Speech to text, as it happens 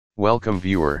Welcome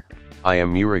viewer, I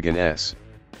am Murugan S.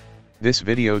 This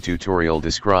video tutorial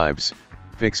describes,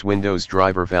 fix Windows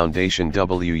driver foundation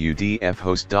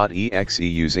WUDFHost.exe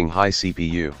using high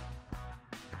CPU.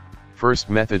 First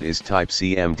method is type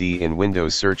CMD in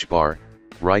Windows search bar,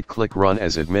 right-click Run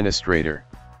as administrator.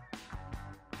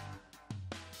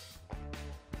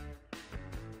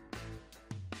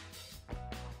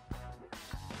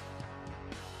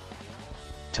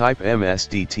 Type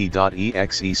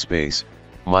msdt.exe space,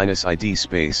 -id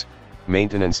space,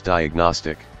 maintenance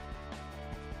diagnostic.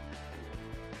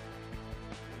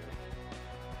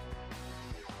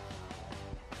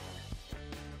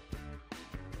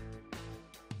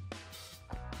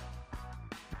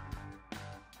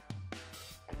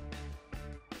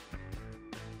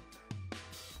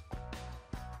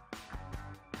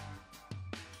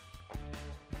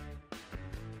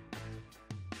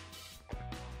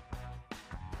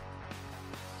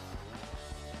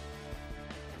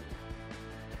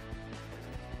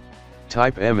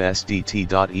 Type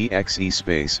msdt.exe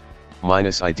space,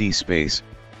 -id space,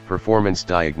 performance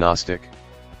diagnostic.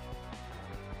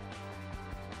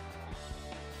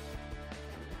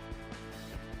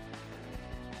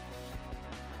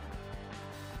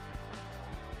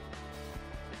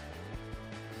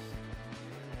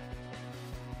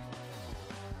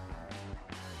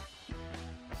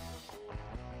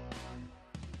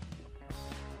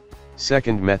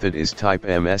 Second method is type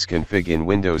msconfig in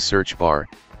Windows search bar,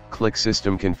 click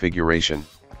System Configuration.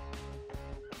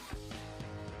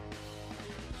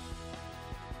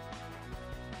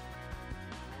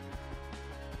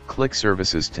 Click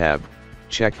Services tab,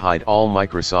 check Hide all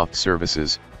Microsoft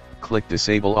services, click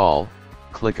Disable all,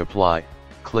 click Apply,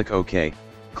 click OK,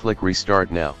 click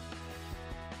Restart now.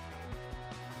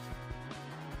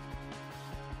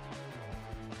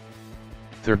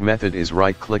 Third method is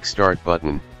right-click Start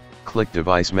button, click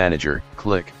Device Manager,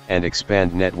 click, and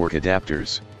expand Network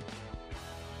Adapters.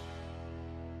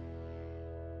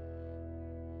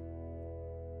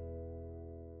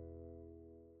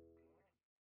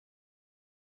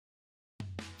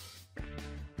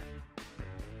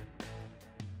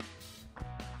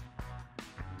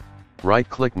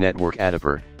 Right-click Network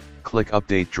Adapter, click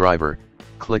Update Driver,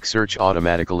 click Search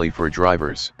automatically for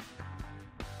drivers.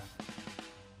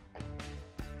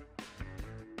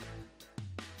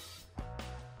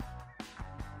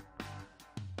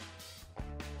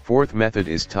 Fourth method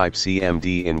is type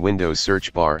CMD in Windows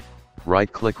search bar,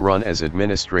 right-click Run as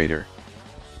administrator.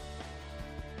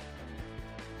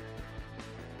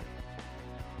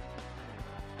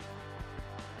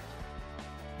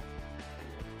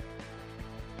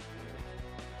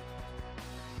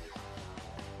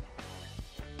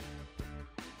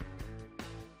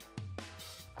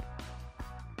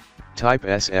 Type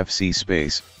sfc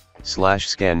space,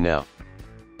 /scan now.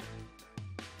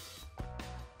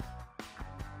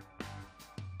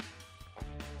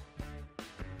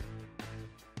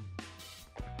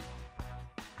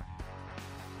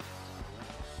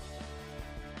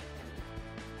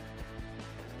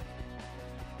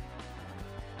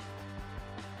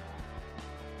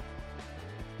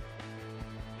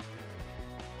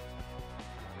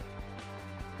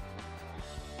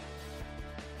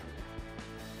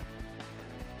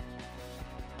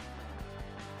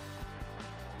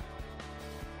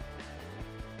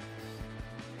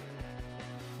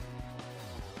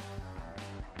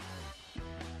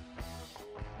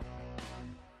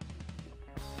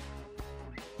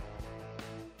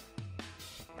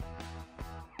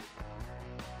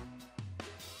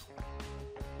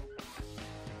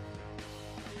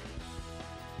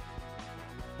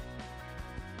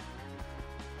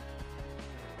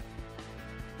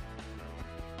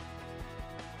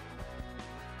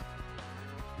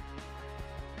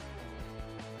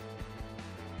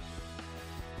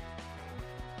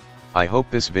 I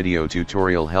hope this video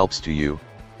tutorial helps to you.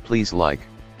 Please like,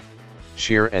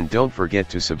 share and don't forget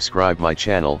to subscribe my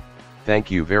channel. Thank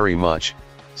you very much.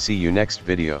 See you next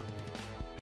video.